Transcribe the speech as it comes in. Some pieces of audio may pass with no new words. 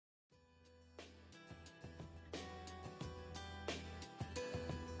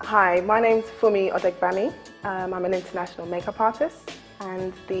Hi, my name's Fumi Odegbami. I'm an international makeup artist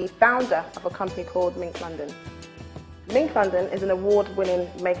and the founder of a company called MiNK London. MiNK London is an award-winning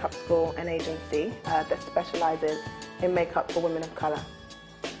makeup school and agency that specialises in makeup for women of colour.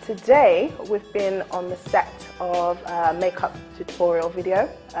 Today we've been on the set of a makeup tutorial video.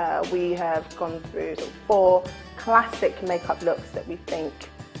 We have gone through 4 classic makeup looks that we think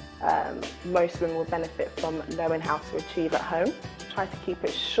most women will benefit from knowing how to achieve at home. Try to keep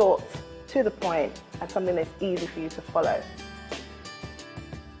it short, to the point, and something that's easy for you to follow.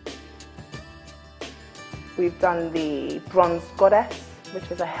 We've done the Bronze Goddess, which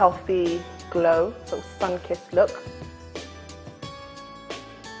is a healthy glow, sort of sun-kissed look.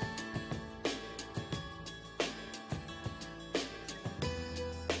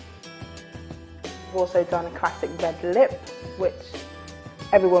 We've also done a classic red lip, which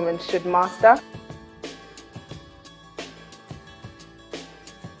every woman should master.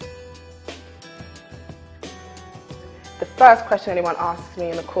 The first question anyone asks me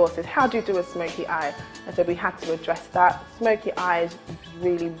in the course is, how do you do a smoky eye? And so we had to address that. Smoky eye is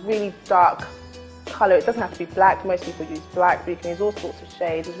really dark colour. It doesn't have to be black. Most people use black, but you can use all sorts of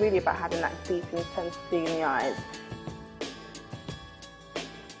shades. It's really about having that deep intensity in the eyes.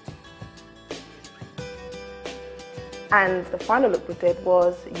 And the final look we did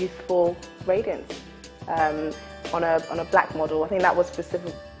was youthful radiance on a black model. I think that was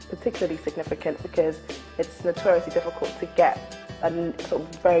particularly significant because it's notoriously difficult to get a sort of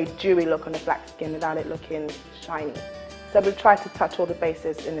very dewy look on a black skin without it looking shiny. So we've tried to touch all the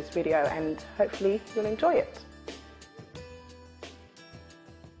bases in this video and hopefully you'll enjoy it.